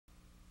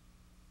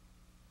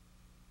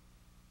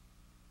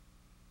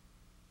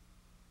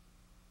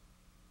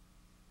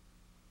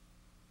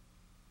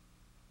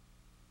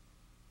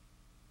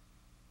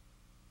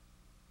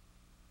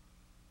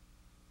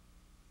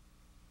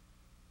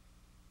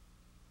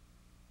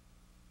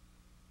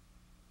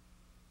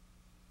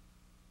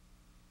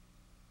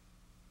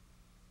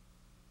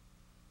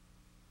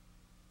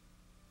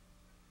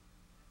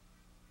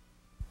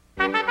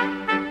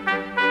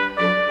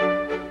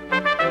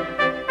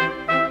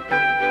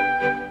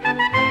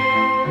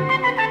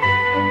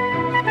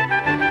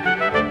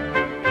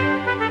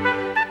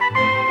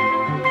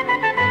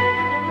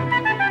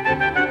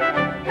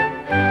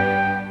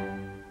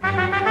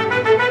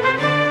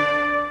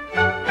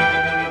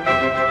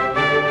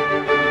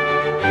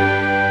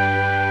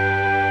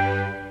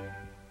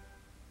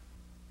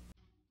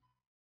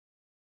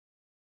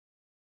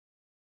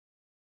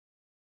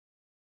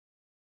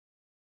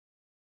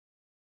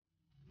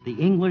The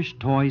English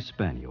Toy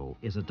Spaniel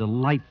is a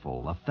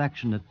delightful,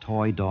 affectionate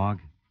toy dog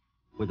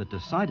with a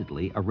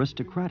decidedly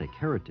aristocratic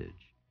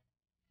heritage.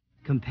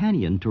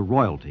 Companion to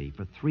royalty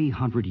for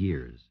 300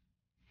 years,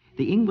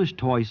 the English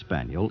Toy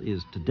Spaniel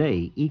is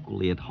today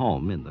equally at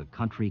home in the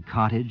country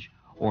cottage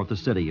or the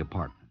city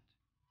apartment.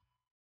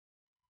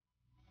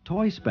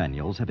 Toy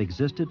Spaniels have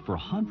existed for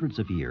hundreds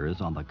of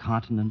years on the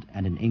continent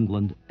and in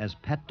England as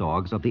pet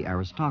dogs of the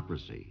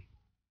aristocracy.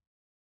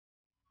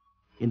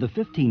 In the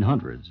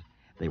 1500s,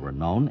 they were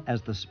known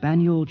as the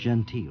Spaniel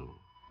Gentile,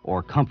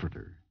 or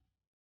Comforter.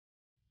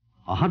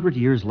 100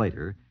 years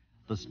later,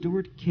 the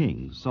Stuart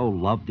kings so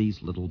loved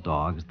these little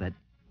dogs that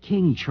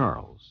King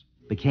Charles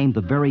became the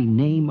very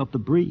name of the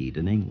breed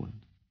in England.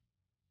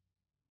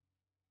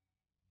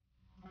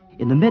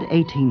 In the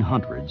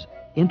mid-1800s,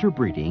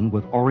 interbreeding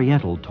with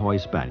Oriental Toy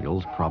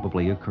Spaniels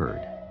probably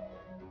occurred.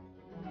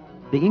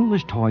 The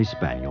English Toy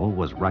Spaniel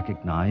was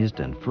recognized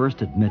and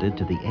first admitted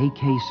to the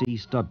AKC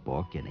stud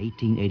book in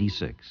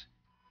 1886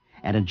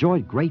 and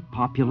enjoyed great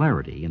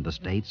popularity in the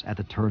States at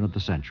the turn of the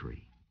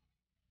century.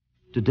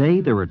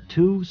 Today, there are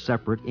two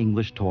separate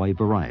English toy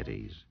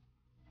varieties,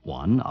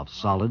 one of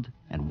solid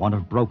and one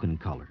of broken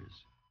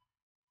colors.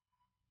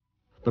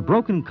 The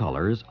broken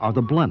colors are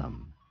the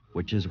Blenheim,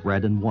 which is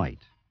red and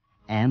white,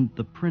 and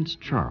the Prince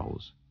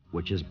Charles,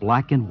 which is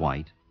black and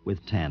white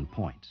with tan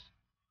points.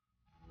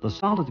 The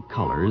solid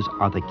colors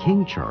are the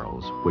King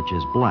Charles, which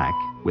is black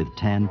with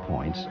tan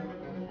points,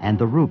 and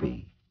the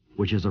Ruby,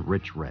 which is a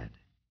rich red.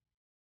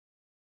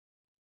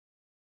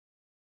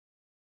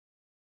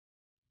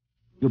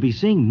 You'll be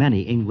seeing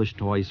many English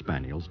Toy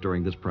Spaniels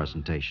during this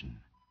presentation.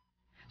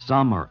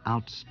 Some are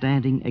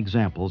outstanding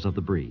examples of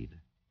the breed.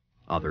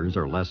 Others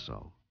are less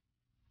so.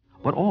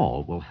 But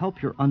all will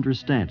help your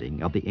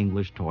understanding of the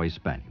English Toy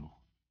Spaniel.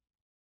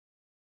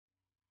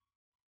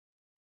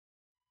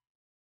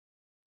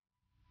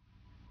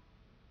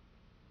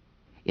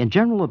 In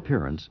general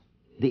appearance,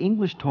 the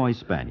English Toy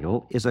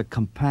Spaniel is a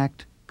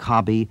compact,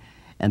 cobby,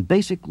 and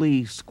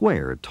basically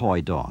square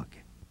toy dog.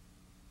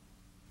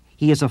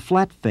 He is a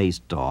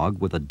flat-faced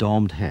dog with a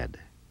domed head,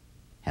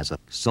 has a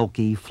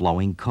silky,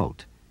 flowing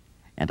coat,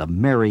 and a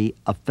merry,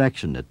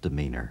 affectionate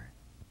demeanor.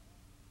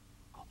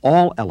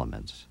 All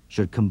elements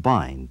should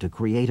combine to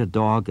create a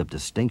dog of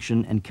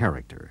distinction and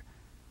character,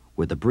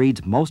 with the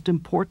breed's most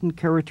important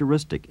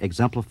characteristic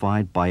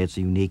exemplified by its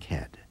unique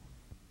head.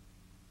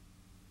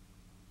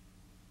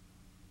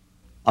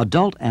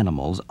 Adult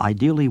animals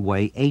ideally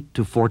weigh 8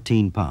 to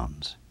 14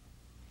 pounds.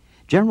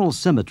 General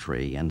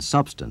symmetry and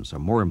substance are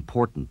more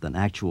important than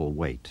actual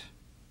weight.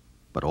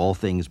 But all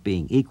things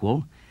being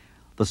equal,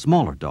 the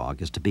smaller dog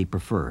is to be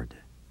preferred.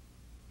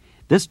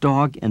 This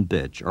dog and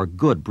bitch are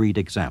good breed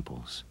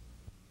examples.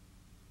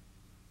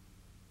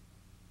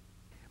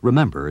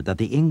 Remember that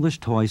the English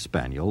Toy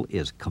Spaniel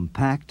is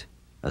compact,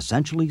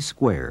 essentially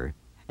square,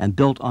 and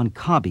built on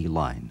cobby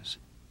lines.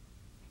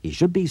 He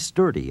should be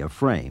sturdy of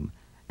frame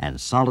and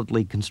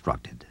solidly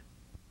constructed.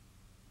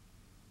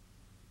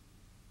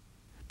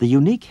 The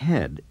unique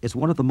head is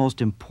one of the most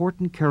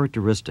important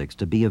characteristics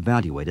to be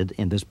evaluated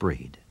in this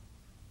breed.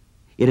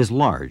 It is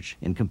large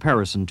in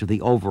comparison to the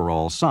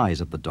overall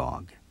size of the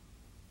dog.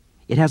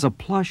 It has a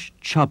plush,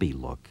 chubby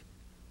look,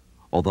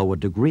 although a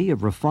degree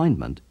of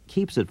refinement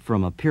keeps it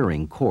from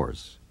appearing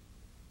coarse.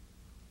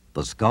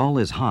 The skull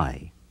is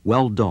high,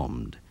 well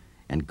domed,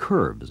 and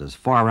curves as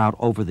far out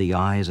over the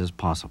eyes as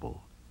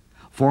possible,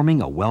 forming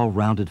a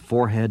well-rounded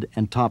forehead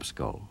and top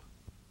skull.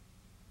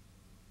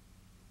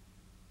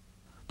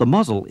 The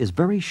muzzle is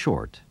very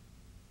short.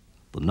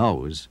 The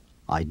nose,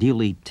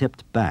 ideally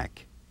tipped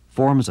back,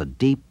 forms a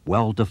deep,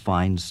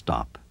 well-defined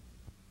stop.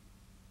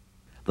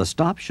 The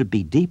stop should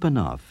be deep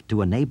enough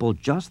to enable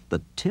just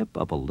the tip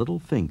of a little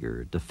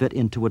finger to fit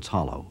into its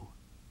hollow.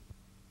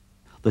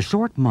 The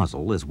short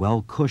muzzle is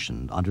well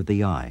cushioned under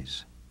the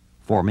eyes,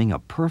 forming a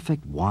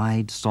perfect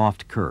wide,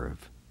 soft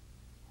curve,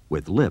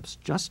 with lips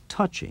just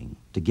touching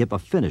to give a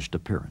finished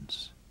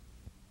appearance.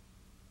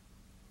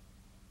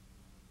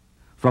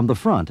 From the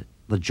front,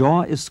 the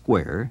jaw is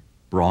square,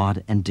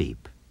 broad, and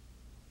deep.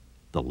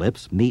 The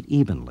lips meet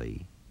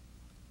evenly.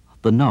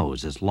 The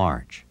nose is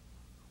large,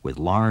 with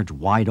large,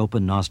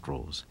 wide-open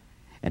nostrils,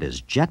 and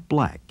is jet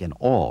black in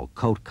all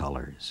coat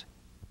colors.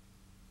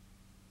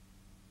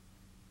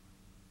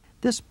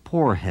 This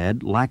poor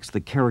head lacks the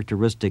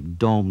characteristic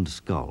domed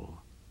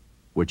skull,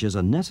 which is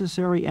a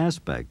necessary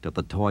aspect of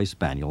the Toy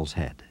Spaniel's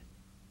head.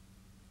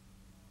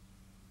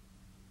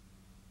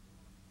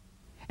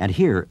 And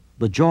here,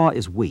 the jaw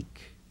is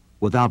weak,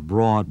 without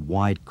broad,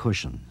 wide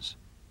cushions.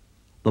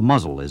 The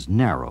muzzle is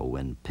narrow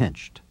and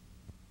pinched.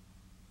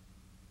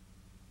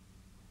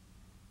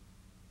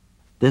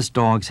 This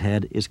dog's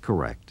head is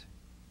correct,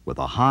 with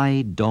a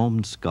high,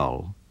 domed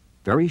skull,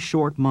 very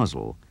short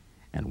muzzle,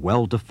 and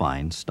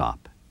well-defined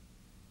stop.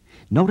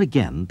 Note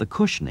again the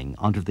cushioning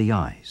under the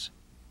eyes,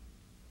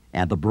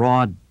 and the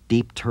broad,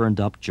 deep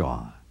turned-up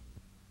jaw.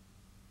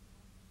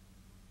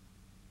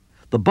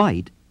 The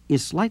bite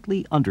is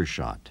slightly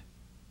undershot.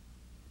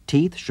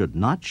 Teeth should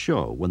not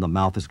show when the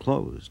mouth is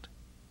closed.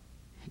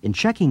 In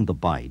checking the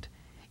bite,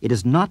 It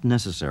is not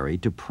necessary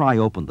to pry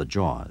open the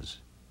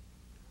jaws.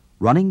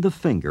 Running the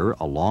finger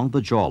along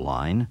the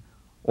jawline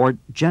or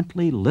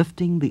gently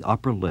lifting the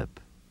upper lip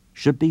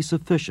should be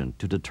sufficient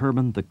to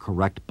determine the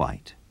correct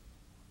bite.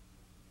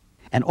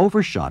 An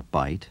overshot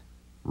bite,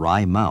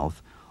 wry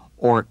mouth,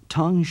 or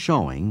tongue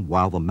showing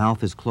while the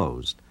mouth is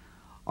closed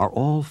are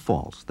all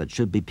faults that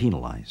should be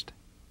penalized.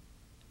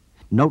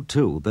 Note,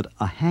 too, that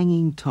a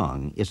hanging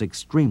tongue is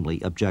extremely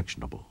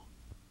objectionable.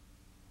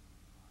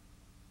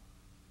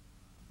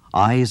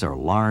 Eyes are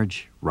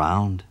large,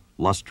 round,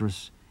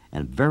 lustrous,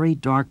 and very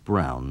dark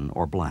brown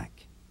or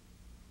black.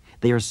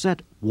 They are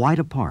set wide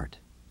apart,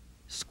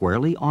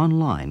 squarely on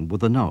line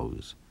with the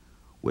nose,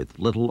 with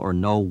little or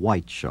no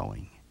white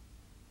showing.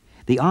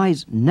 The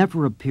eyes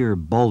never appear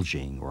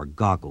bulging or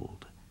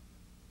goggled.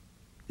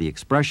 The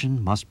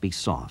expression must be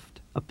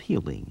soft,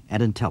 appealing,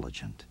 and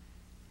intelligent,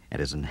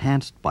 and is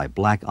enhanced by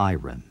black eye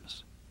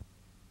rims.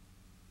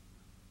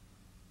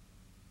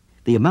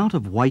 The amount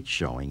of white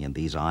showing in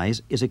these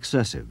eyes is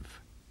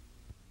excessive.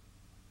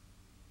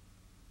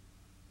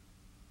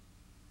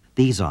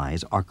 These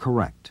eyes are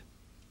correct,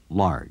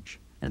 large,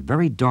 and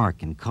very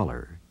dark in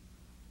color.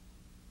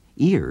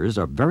 Ears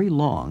are very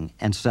long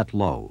and set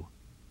low,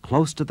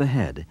 close to the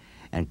head,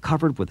 and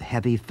covered with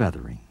heavy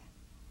feathering.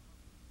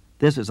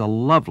 This is a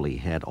lovely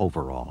head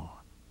overall.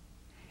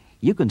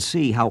 You can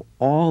see how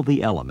all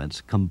the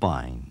elements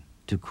combine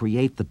to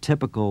create the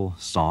typical,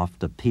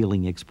 soft,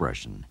 appealing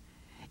expression,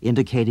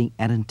 indicating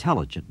an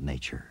intelligent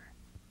nature.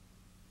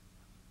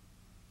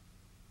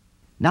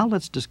 Now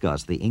let's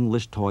discuss the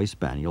English Toy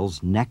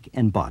Spaniel's neck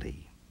and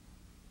body.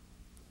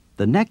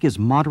 The neck is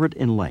moderate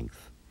in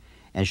length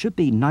and should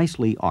be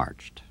nicely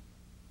arched.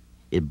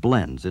 It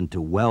blends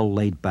into well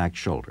laid back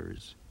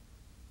shoulders.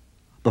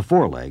 The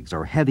forelegs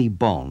are heavy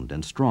boned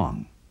and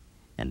strong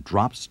and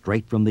drop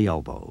straight from the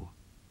elbow.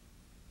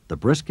 The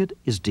brisket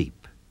is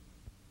deep.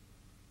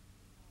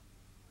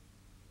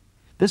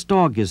 This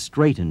dog is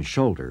straight in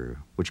shoulder,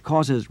 which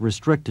causes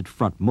restricted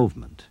front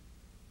movement.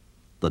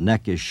 The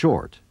neck is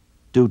short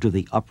due to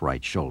the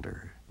upright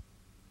shoulder.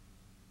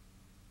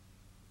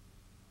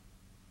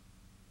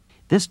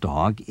 This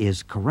dog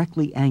is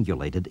correctly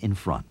angulated in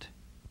front.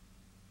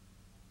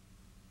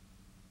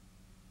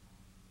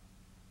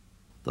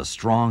 The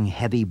strong,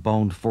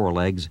 heavy-boned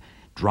forelegs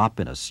drop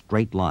in a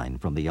straight line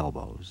from the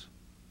elbows.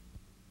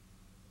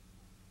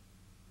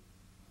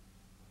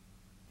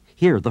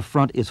 Here, the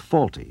front is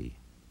faulty.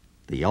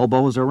 The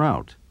elbows are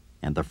out,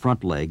 and the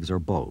front legs are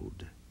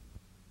bowed.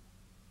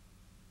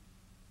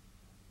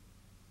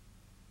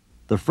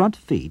 The front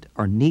feet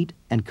are neat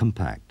and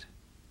compact.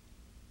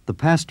 The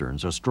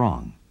pasterns are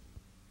strong.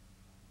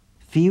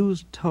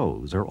 Fused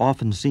toes are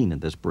often seen in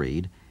this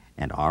breed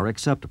and are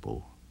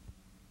acceptable.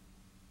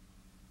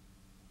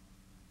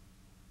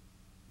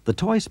 The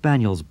Toy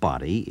Spaniel's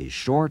body is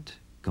short,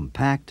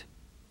 compact,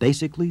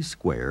 basically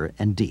square,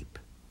 and deep.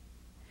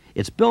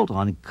 It's built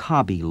on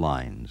cobby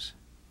lines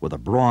with a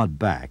broad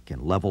back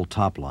and level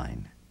top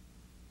line.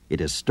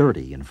 It is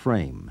sturdy in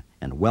frame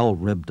and well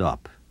ribbed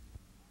up.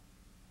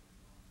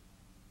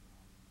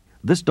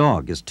 This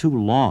dog is too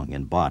long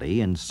in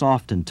body and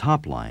soft in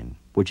top line,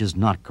 which is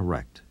not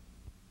correct.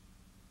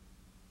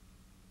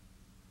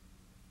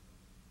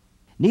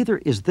 Neither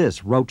is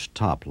this roach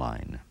top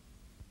line.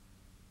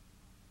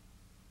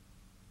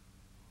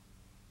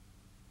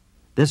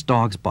 This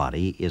dog's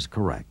body is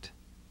correct,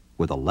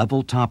 with a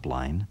level top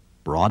line,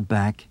 broad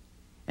back,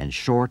 and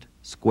short,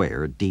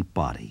 square, deep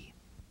body.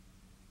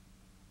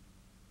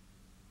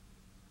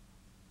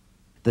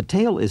 The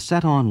tail is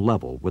set on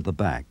level with the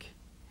back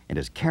and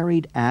is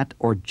carried at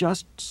or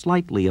just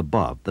slightly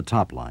above the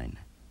top line.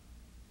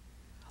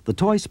 The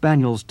Toy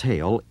Spaniel's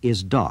tail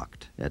is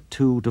docked at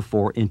 2 to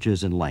 4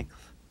 inches in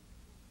length.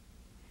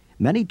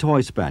 Many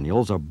Toy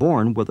Spaniels are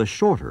born with a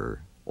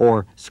shorter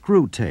or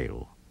screw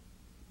tail,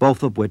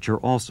 both of which are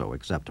also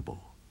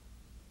acceptable.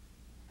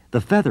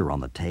 The feather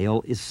on the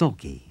tail is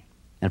silky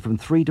and from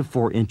 3 to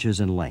 4 inches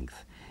in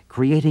length,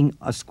 creating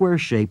a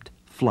square-shaped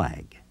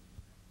flag.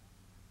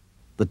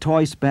 The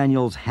Toy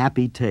Spaniel's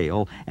happy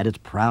tail and its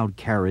proud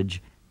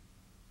carriage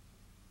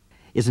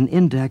is an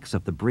index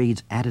of the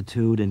breed's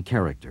attitude and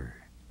character.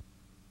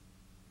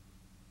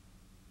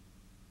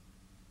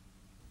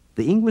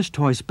 The English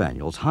Toy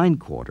Spaniel's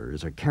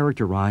hindquarters are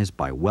characterized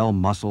by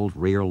well-muscled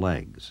rear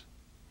legs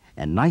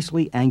and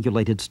nicely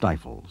angulated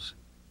stifles.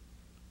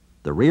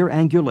 The rear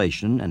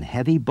angulation and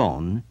heavy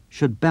bone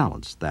should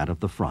balance that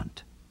of the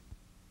front.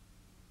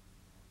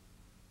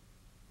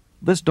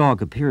 This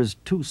dog appears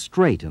too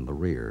straight in the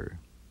rear,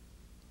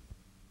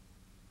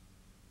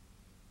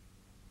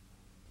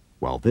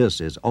 while this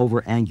is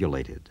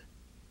over-angulated.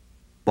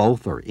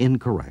 Both are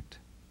incorrect.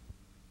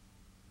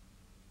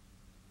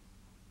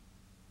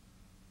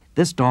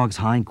 This dog's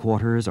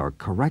hindquarters are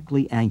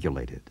correctly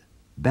angulated,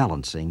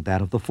 balancing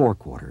that of the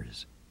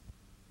forequarters.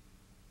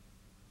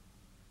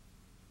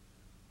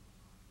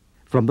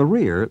 From the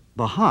rear,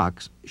 the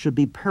hocks should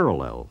be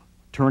parallel,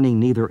 turning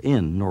neither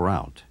in nor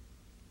out.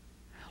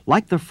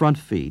 Like the front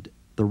feet,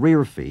 the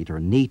rear feet are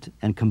neat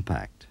and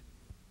compact.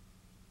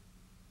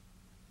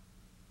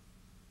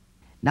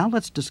 Now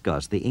let's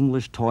discuss the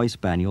English Toy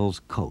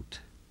Spaniel's coat.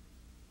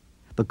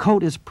 The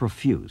coat is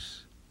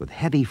profuse, with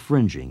heavy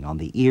fringing on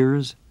the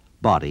ears,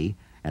 body,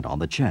 and on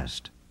the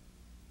chest.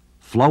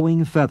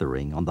 Flowing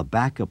feathering on the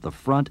back of the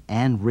front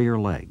and rear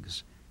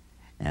legs,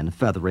 and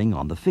feathering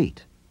on the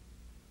feet.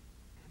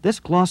 This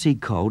glossy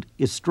coat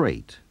is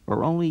straight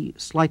or only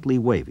slightly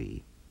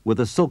wavy, with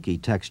a silky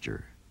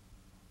texture.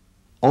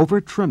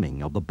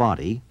 Over-trimming of the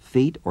body,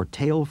 feet, or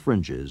tail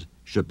fringes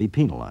should be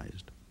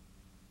penalized.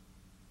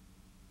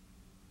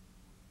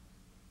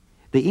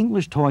 The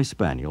English Toy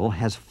Spaniel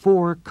has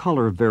 4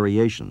 color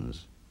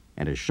variations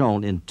and is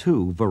shown in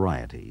 2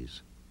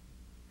 varieties.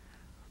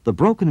 The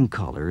broken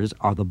colors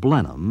are the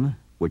Blenheim,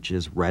 which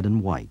is red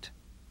and white,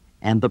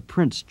 and the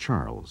Prince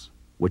Charles,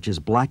 which is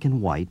black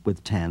and white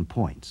with tan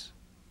points.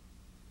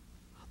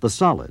 The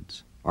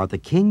solids are the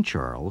King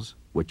Charles,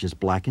 which is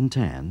black and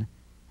tan,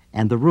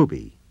 and the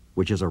Ruby,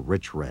 which is a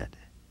rich red.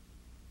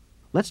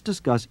 Let's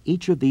discuss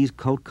each of these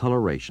coat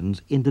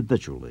colorations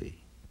individually.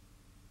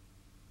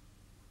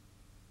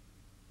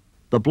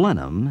 The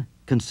Blenheim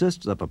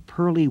consists of a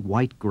pearly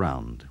white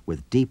ground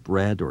with deep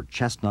red or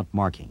chestnut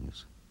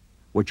markings,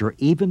 which are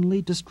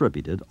evenly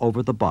distributed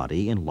over the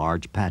body in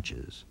large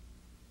patches.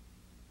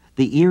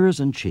 The ears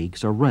and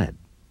cheeks are red,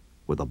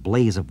 with a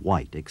blaze of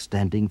white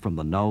extending from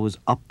the nose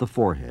up the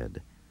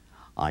forehead,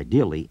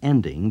 ideally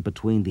ending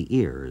between the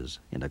ears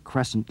in a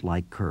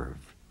crescent-like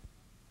curve.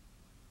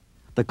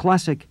 The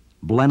classic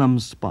Blenheim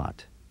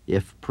spot,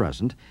 if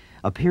present,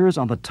 appears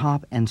on the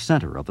top and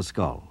center of the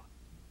skull.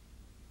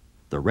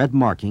 The red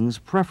markings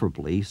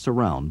preferably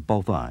surround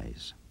both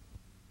eyes.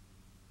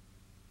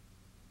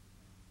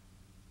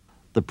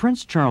 The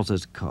Prince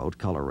Charles's coat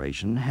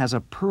coloration has a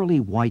pearly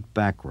white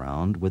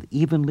background with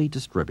evenly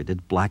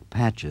distributed black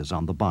patches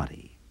on the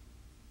body.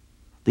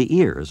 The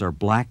ears are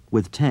black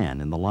with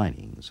tan in the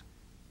linings.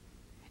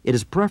 It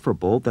is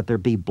preferable that there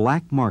be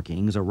black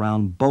markings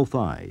around both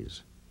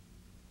eyes.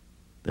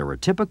 There are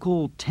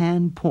typical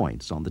tan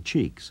points on the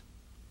cheeks,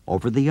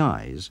 over the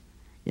eyes,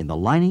 in the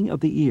lining of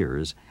the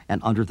ears, and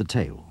under the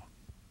tail.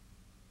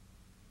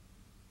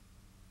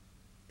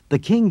 The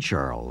King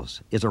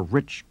Charles is a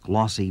rich,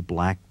 glossy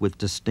black with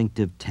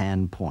distinctive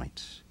tan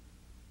points.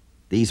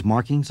 These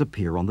markings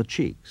appear on the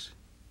cheeks,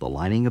 the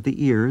lining of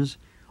the ears,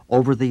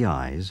 over the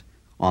eyes,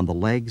 on the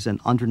legs, and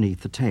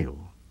underneath the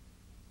tail.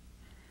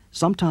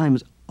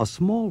 Sometimes a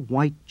small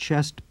white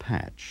chest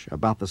patch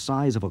about the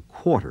size of a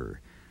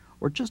quarter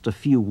or just a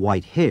few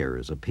white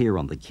hairs appear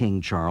on the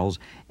King Charles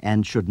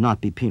and should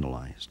not be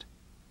penalized.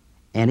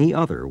 Any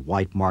other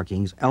white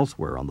markings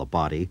elsewhere on the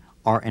body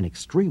are an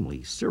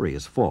extremely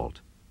serious fault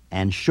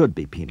and should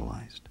be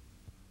penalized.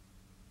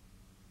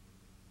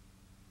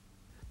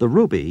 The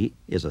Ruby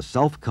is a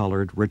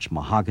self-colored rich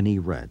mahogany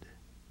red.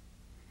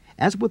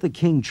 As with the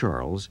King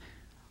Charles,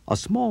 a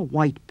small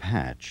white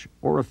patch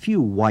or a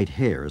few white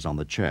hairs on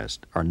the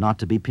chest are not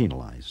to be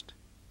penalized.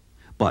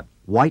 But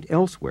white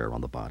elsewhere on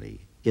the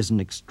body is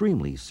an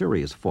extremely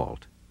serious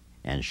fault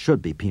and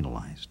should be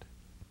penalized.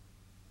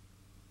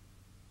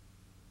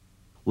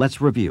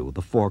 Let's review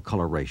the 4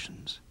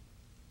 colorations.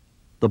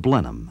 The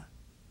Blenheim,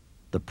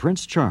 the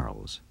Prince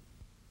Charles,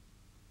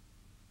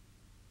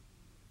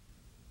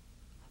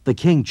 the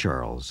King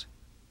Charles,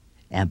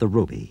 and the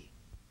Ruby.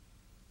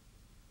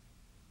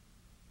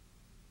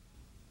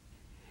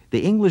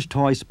 The English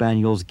Toy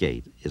Spaniel's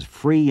gait is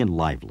free and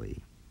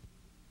lively.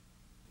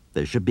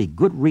 There should be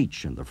good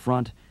reach in the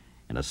front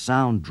and a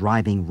sound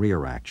driving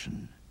rear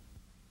action.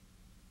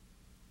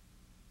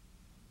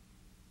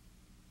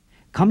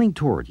 Coming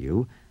toward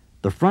you,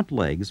 the front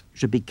legs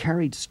should be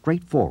carried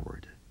straight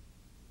forward.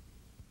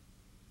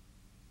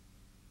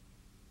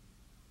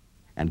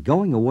 And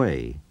going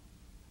away,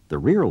 the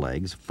rear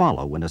legs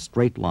follow in a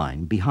straight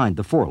line behind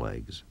the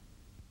forelegs.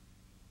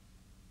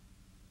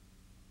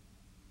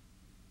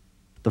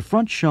 The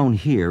front shown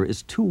here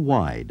is too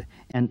wide,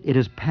 and it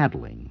is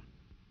paddling.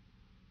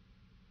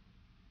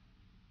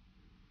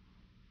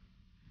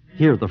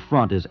 Here the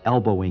front is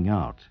elbowing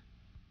out.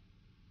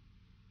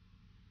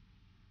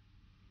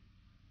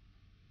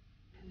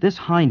 This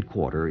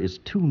hindquarter is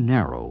too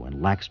narrow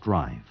and lacks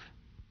drive.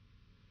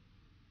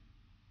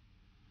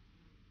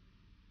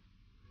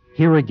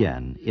 Here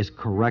again is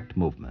correct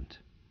movement,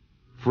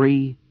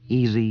 free,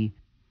 easy,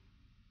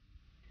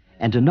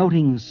 and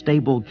denoting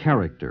stable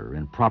character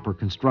and proper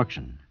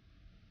construction.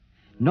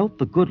 Note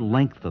the good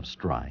length of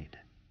stride.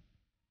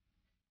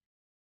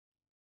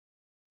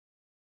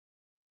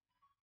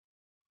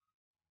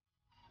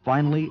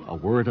 Finally, a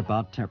word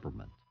about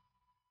temperament.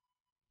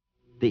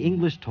 The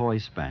English Toy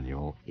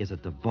Spaniel is a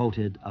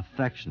devoted,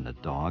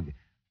 affectionate dog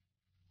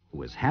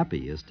who is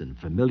happiest in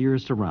familiar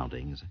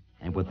surroundings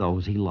and with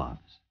those he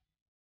loves.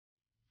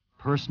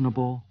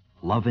 Personable,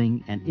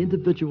 loving, and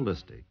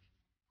individualistic,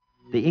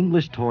 the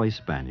English Toy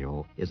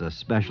Spaniel is a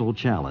special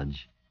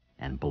challenge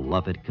and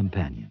beloved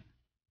companion.